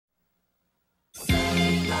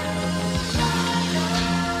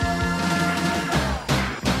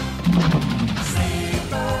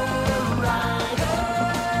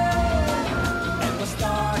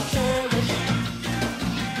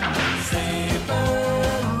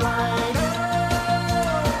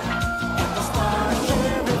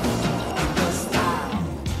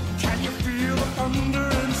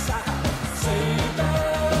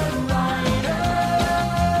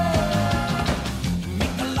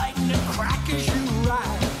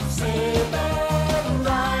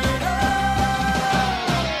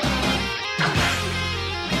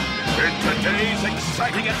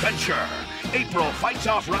exciting adventure. April fights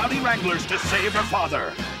off rowdy wranglers to save her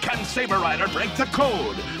father. Can Saber Rider break the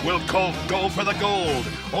code? Will Colt go for the gold?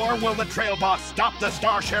 Or will the trail boss stop the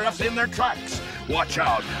Star Sheriffs in their tracks? Watch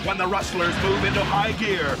out when the rustlers move into high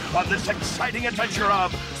gear on this exciting adventure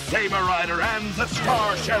of Saber Rider and the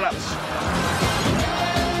Star Sheriffs.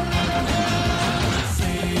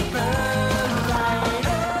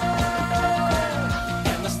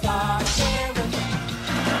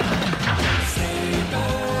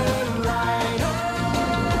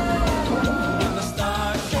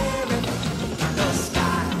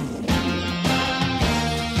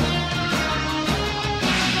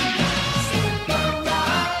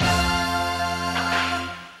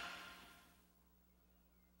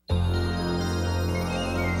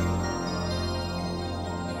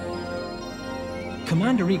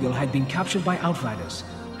 Commander Eagle had been captured by Outriders,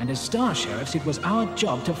 and as Star Sheriffs, it was our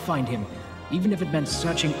job to find him, even if it meant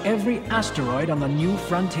searching every asteroid on the new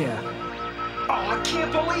frontier. Oh, I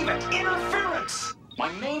can't believe it! Interference! My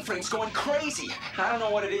mainframe's going crazy. I don't know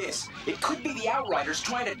what it is. It could be the Outriders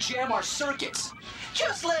trying to jam our circuits.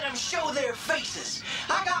 Just let them show their faces.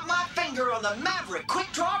 I got my finger on the Maverick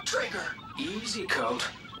quick-draw trigger. Easy, Colt.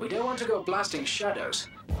 We don't want to go blasting shadows.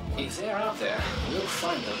 If they're out there, we'll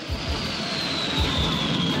find them.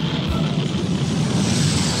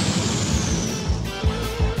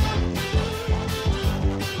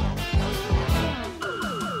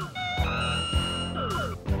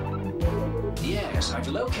 Yes, I've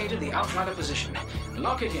located the Outrider position.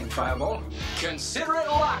 Lock it in, Fireball. Consider it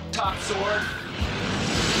locked, Top Sword.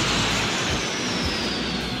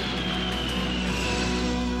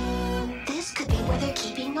 This could be where they're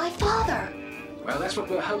keeping my father. Well, that's what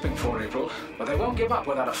we're hoping for, April. But they won't give up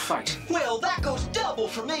without a fight. Well, that goes double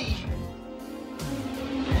for me.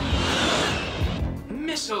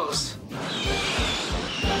 Missiles!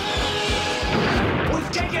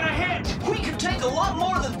 We've taken a hit. We could take a lot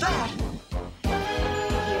more than that.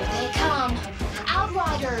 Here they come.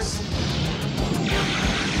 Outriders!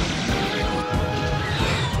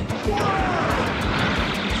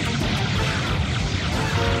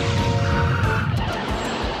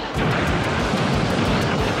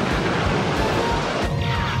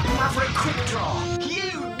 Maverick quick draw.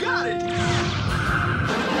 You got it.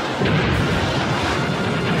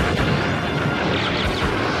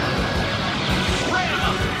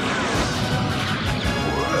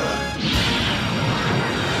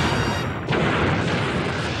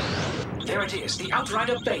 There it is, the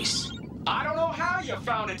Outrider base. I don't know how you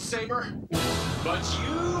found it, Saber, but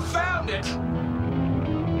you found it.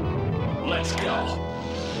 Let's go.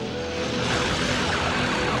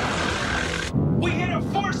 We hit a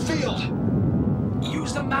force field.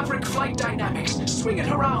 Use the Maverick flight dynamics. Swing it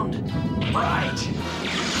around. Right.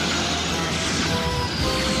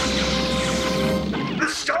 The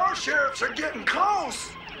Star Sheriffs are getting close.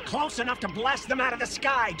 Close enough to blast them out of the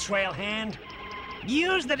sky, Trailhand.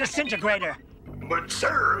 Use the disintegrator. But,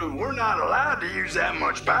 sir, we're not allowed to use that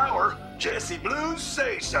much power. Jesse Blue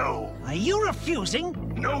say so. Are you refusing?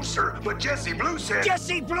 No, sir, but Jesse Blue said...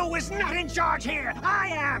 Jesse Blue is not in charge here. I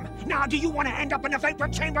am. Now, do you want to end up in the vapor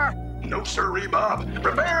chamber? No, sir, Bob.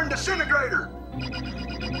 Preparing disintegrator.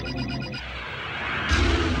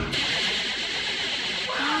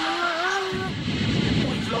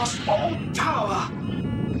 We've lost all power.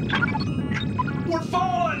 We're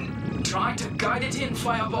falling. Try to guide it in,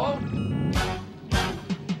 Fireball.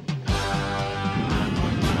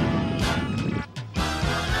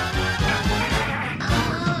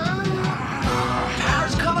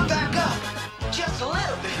 Power's coming back up. Just a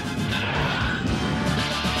little bit.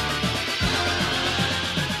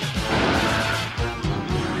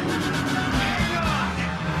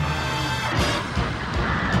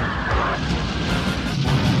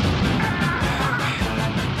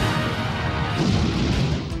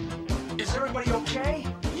 Is everybody okay?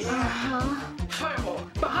 Yeah. Fireball,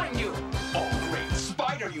 behind you. Oh, great.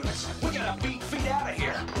 Spider units. We gotta beat feet out of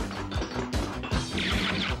here.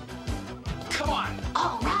 Come on.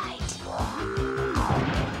 All right.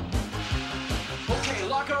 Okay,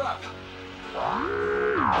 lock her up.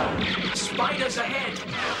 Spiders ahead.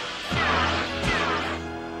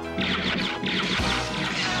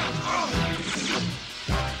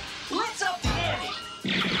 Let's up the ante.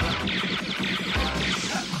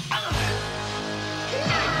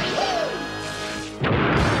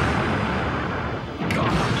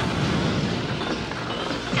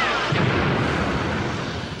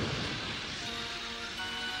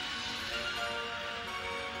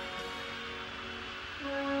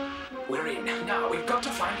 We're in. Now we've got to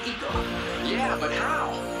find Eagle. Yeah, but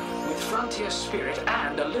how? With Frontier Spirit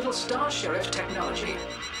and a little Star Sheriff technology.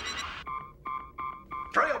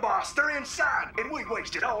 boss. They're inside, and we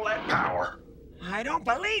wasted all that power. I don't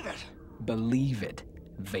believe it. Believe it,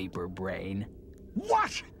 Vapor Brain.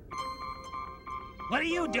 What? What are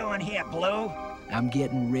you doing here, Blue? I'm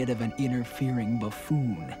getting rid of an interfering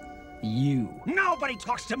buffoon. You. Nobody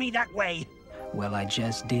talks to me that way. Well, I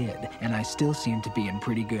just did, and I still seem to be in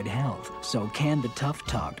pretty good health. So can the tough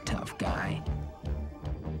talk, tough guy.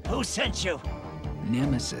 Who sent you?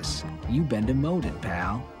 Nemesis, you've been demoted,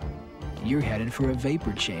 pal. You're headed for a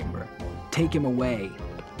vapor chamber. Take him away.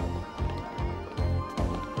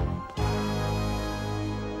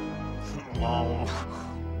 Oh.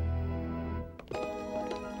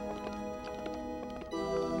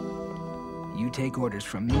 You take orders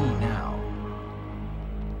from me now.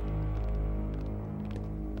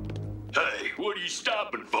 Hey, what are you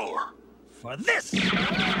stopping for? For this!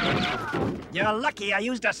 You're lucky I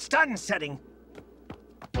used a stun setting.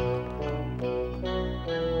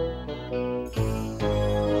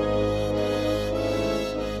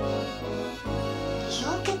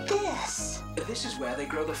 Look at this. This is where they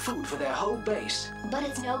grow the food for their whole base. But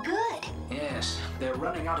it's no good. Yes, they're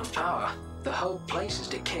running out of power. The whole place is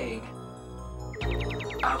decaying.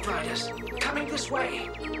 Outriders, coming this way.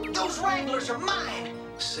 Those Wranglers are mine.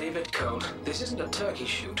 Save it, Colt. This isn't a turkey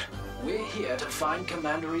shoot. We're here to find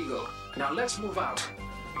Commander Eagle. Now let's move out.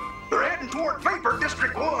 They're heading toward Vapor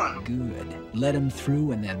District 1. Good. Let them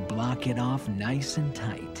through and then block it off nice and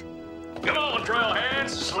tight. Come on, trailheads.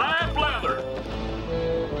 Slap leather.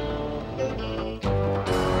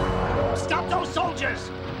 Stop those soldiers!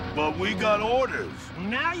 But we got orders.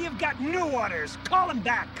 Now you've got new orders. Call them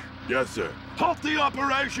back. Yes, sir. Halt the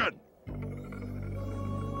operation!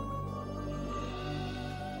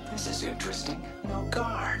 This is interesting. No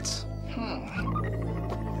guards.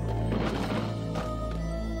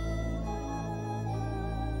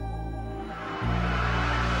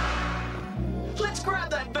 Let's grab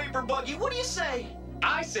that vapor buggy. What do you say?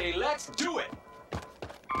 I say let's do it.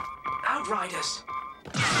 Outriders!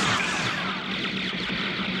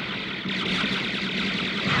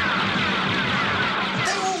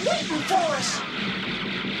 They were waiting for us.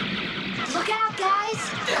 Look out, guys.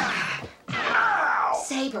 Ow!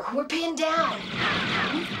 Saber, we're pinned down.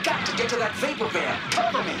 We've got to get to that vapor van.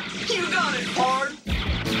 Cover me. You got it, Pard.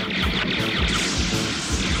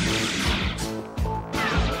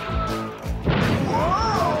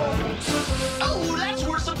 Whoa! Oh, that's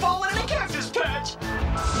worse than falling in a cactus patch.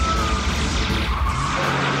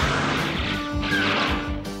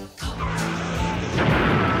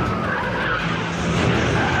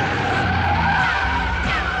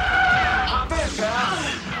 Hop in, pal.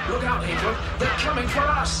 Look out, April. They're coming for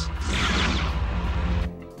us.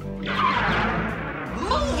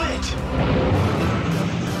 Move it!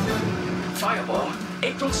 Fireball,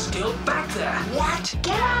 April's still back there. What?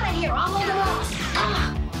 Get out of here. I'll hold them off.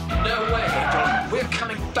 Ah. No way, April. We're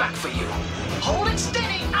coming back for you. Hold it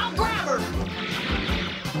steady. I'll grab her.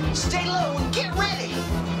 Stay low and get ready.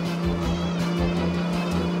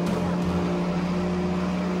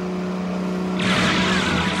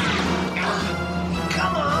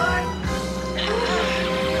 Come on.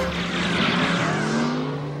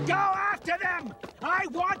 Go after them! I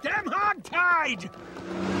want them hogtied!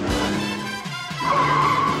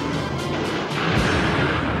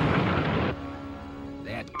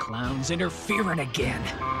 That clown's interfering again.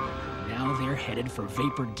 Now they're headed for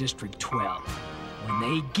Vapor District 12. When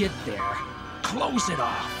they get there, close it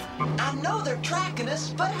off. I know they're tracking us,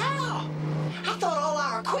 but how? I thought all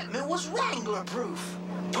our equipment was Wrangler-proof.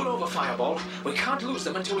 Pull over, Fireball. We can't lose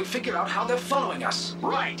them until we figure out how they're following us.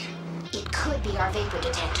 Right. It could be our vapor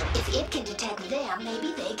detector. If it can detect them,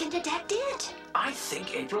 maybe they can detect it. I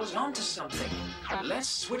think April's onto something. Let's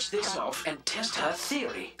switch this off and test her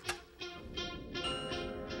theory.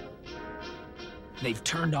 They've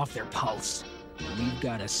turned off their pulse. We've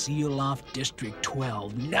got to seal off District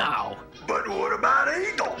 12 now. But what about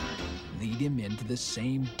Eagle? Lead him into the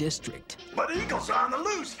same district. But Eagle's on the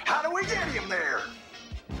loose. How do we get him there?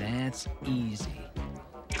 That's easy.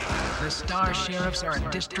 The Star Sheriffs are in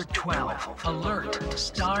District 12. Alert!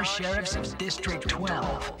 Star Sheriffs in District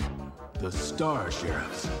 12. The Star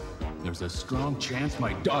Sheriffs. There's a strong chance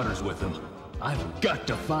my daughter's with them. I've got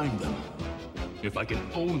to find them. If I can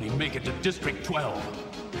only make it to District 12.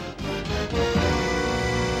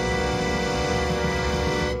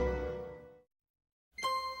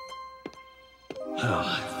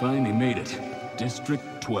 I finally made it. District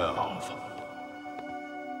 12.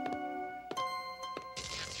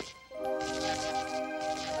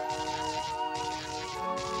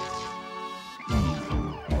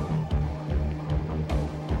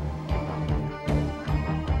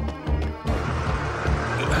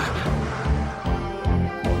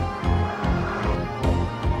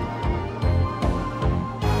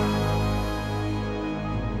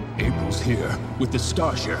 April's here, with the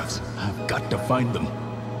Star Sheriffs. I've got to find them.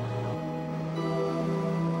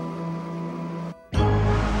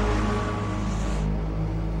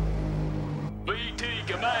 BT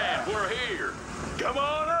Command, we're here. Come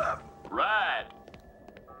on up. Right.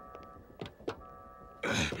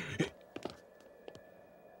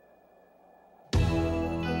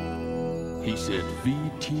 He said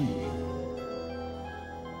VT.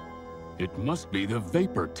 It must be the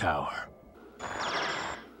Vapor Tower.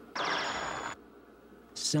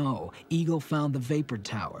 So, Eagle found the Vapor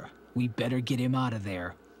Tower. We better get him out of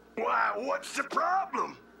there. Why, what's the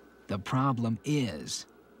problem? The problem is,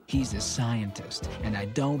 he's a scientist, and I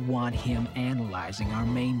don't want him analyzing our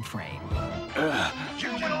mainframe.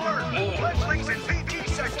 Human alert! Fledglings in VT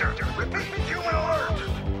sector! Repeat, human alert!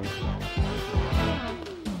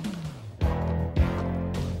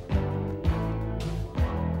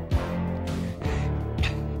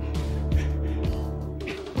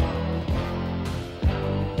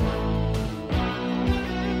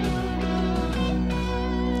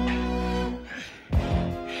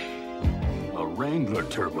 Wrangler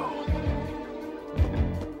turbo.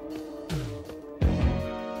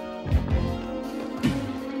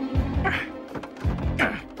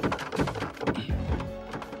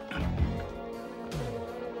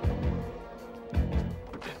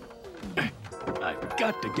 I've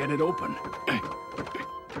got to get it open.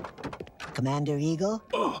 Commander Eagle?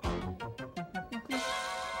 Oh.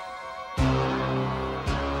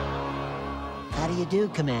 How do you do,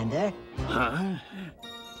 Commander? Huh?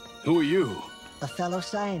 Who are you? A fellow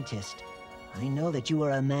scientist. I know that you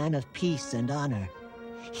are a man of peace and honor.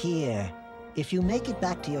 Here, if you make it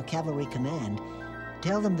back to your cavalry command,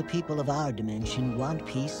 tell them the people of our dimension want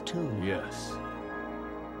peace too. Yes.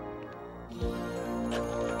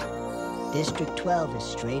 District 12 is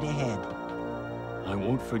straight ahead. I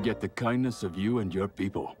won't forget the kindness of you and your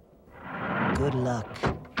people. Good luck.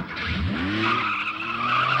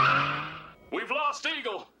 We've lost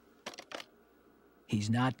Eagle. He's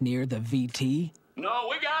not near the VT? No,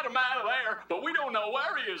 we got him out of there, but we don't know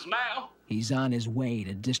where he is now. He's on his way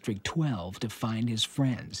to District 12 to find his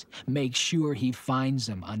friends. Make sure he finds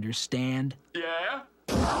them, understand? Yeah?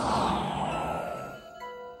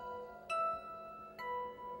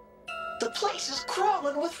 The place is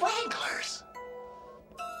crawling with Wranglers.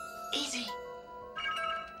 Easy.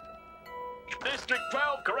 District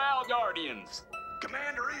 12 Corral Guardians.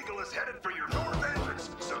 Commander Eagle is headed for your north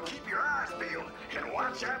entrance, so keep your eyes peeled and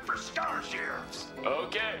watch out for Star Sheriffs.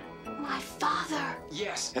 Okay. My father.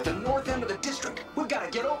 Yes, at the north end of the district. We've got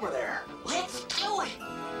to get over there. Let's do it.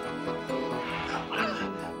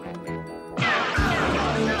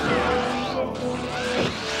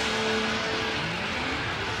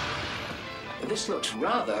 This looks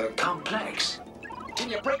rather complex.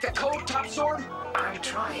 Can you break the code, Top Sword? I'm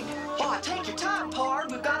trying. Oh, take your time,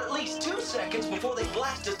 Pard. We've got at least 2 seconds before they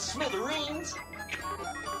blast us to smithereens.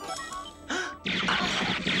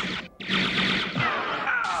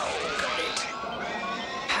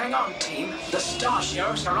 Hang on, team. The Star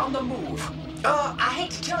Sheriffs are on the move. I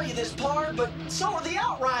hate to tell you this, Pard, but so are the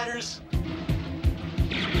Outriders.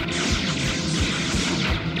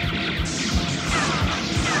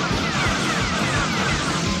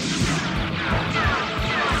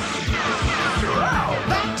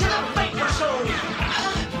 Back to the Vapor Zone!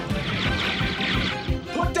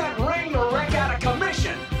 Put that Wrangler wreck out of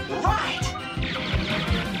commission! Right!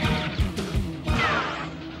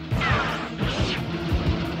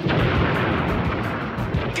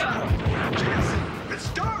 Got him! Jesse, the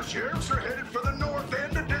Star Sheriffs are headed for the north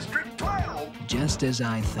end of District 12. Just as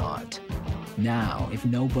I thought. Now, if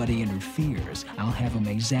nobody interferes, I'll have him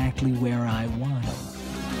exactly where I want him.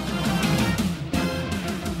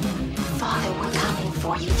 Father, we're coming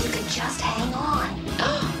for you. You can just hang on.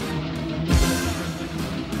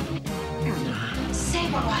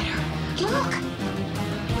 Saber Rider, look!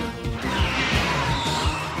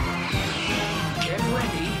 Get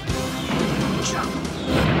ready. Jump.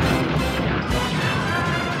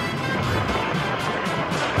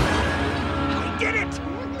 We did it!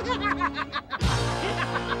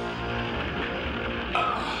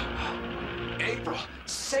 April,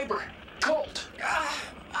 Saber, Colt.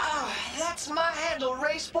 That's my handle,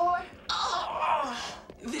 race boy.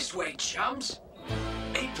 This way, chums.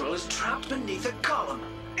 April is trapped beneath a column.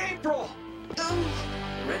 April!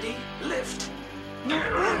 Ready, lift.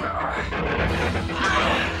 April,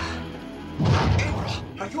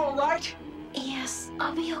 are you all right? Yes,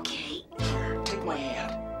 I'll be okay. Take my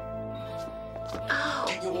hand. Oh,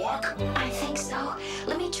 Can you walk? I think so.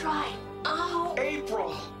 Let me try. Oh,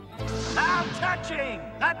 April! How touching!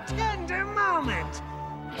 A tender moment!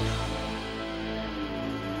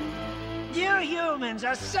 humans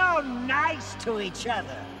are so nice to each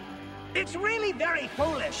other. It's really very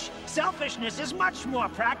foolish. Selfishness is much more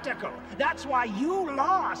practical. That's why you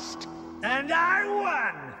lost, and I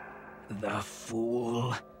won. The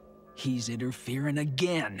fool. He's interfering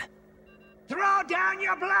again. Throw down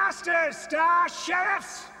your blasters, Star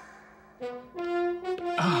Sheriffs!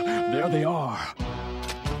 There they are.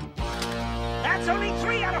 That's only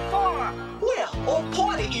 3 out of 4. Well, old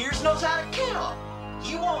Pointy Ears knows how to count.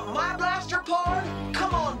 You want my blaster card?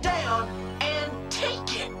 Come on down and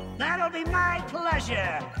take it. That'll be my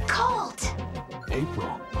pleasure. Colt!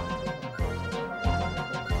 April.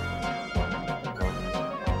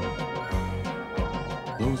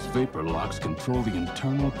 Those vapor locks control the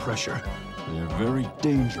internal pressure. They're very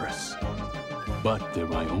dangerous. But they're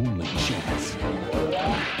my only chance.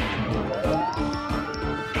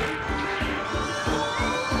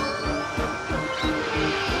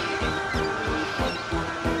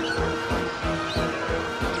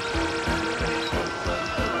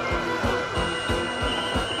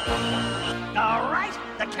 All right,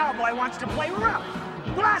 the cowboy wants to play rough.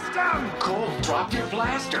 Blast him! Cole, drop your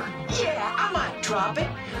blaster. Yeah, I might drop it,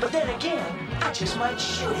 but then again, I just might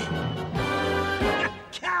shoot it.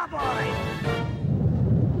 Cowboy!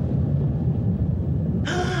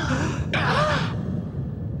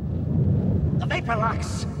 The vapor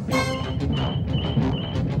locks.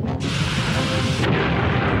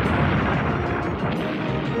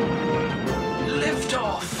 Lift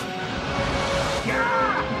off.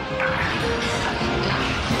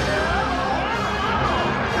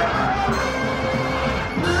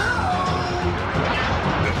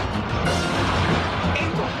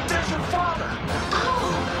 April, there's your father.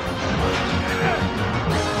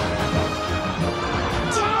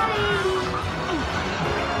 Daddy!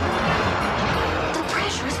 The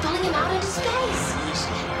pressure is pulling him out into space.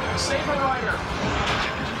 Easy. Saber Rider.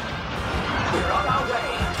 We're on our way.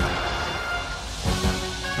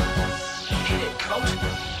 Hit it, Colt.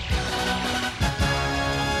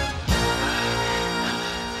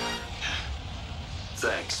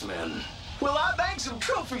 Thanks, men. Well, I bagged some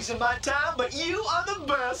trophies in my time, but you are the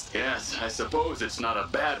best. Yes, I suppose it's not a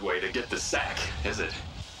bad way to get the sack, is it?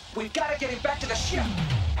 We've got to get him back to the ship.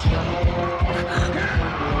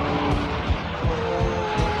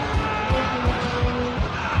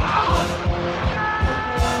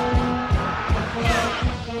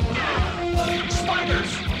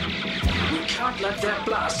 Spiders! We can't let that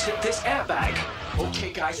blast hit this airbag.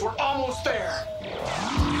 Okay, guys, we're almost there.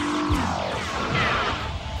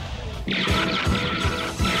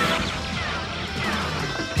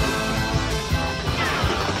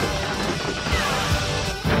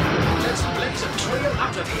 Let's blitz a trail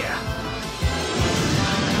out of here.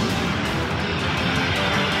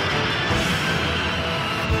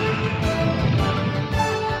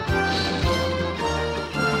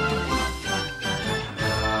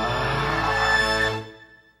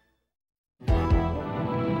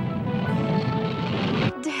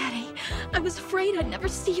 Daddy, I was afraid I'd never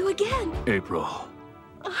see you again. April.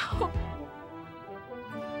 Oh.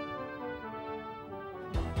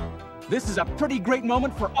 This is a pretty great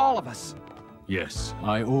moment for all of us. Yes,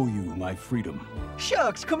 I owe you my freedom.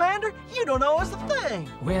 Shucks, Commander, you don't owe us a thing.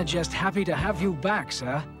 We're just happy to have you back,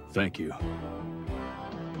 sir. Thank you.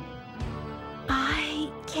 I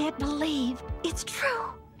can't believe it's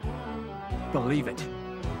true. Believe it.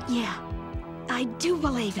 Yeah, I do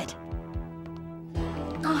believe it.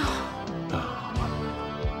 Oh.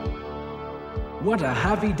 What a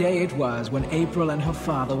happy day it was when April and her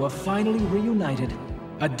father were finally reunited.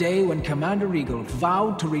 A day when Commander Eagle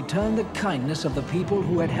vowed to return the kindness of the people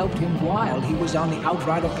who had helped him while he was on the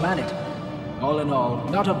Outrider planet. All in all,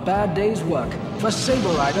 not a bad day's work for Saber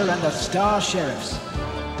Rider and the Star Sheriffs.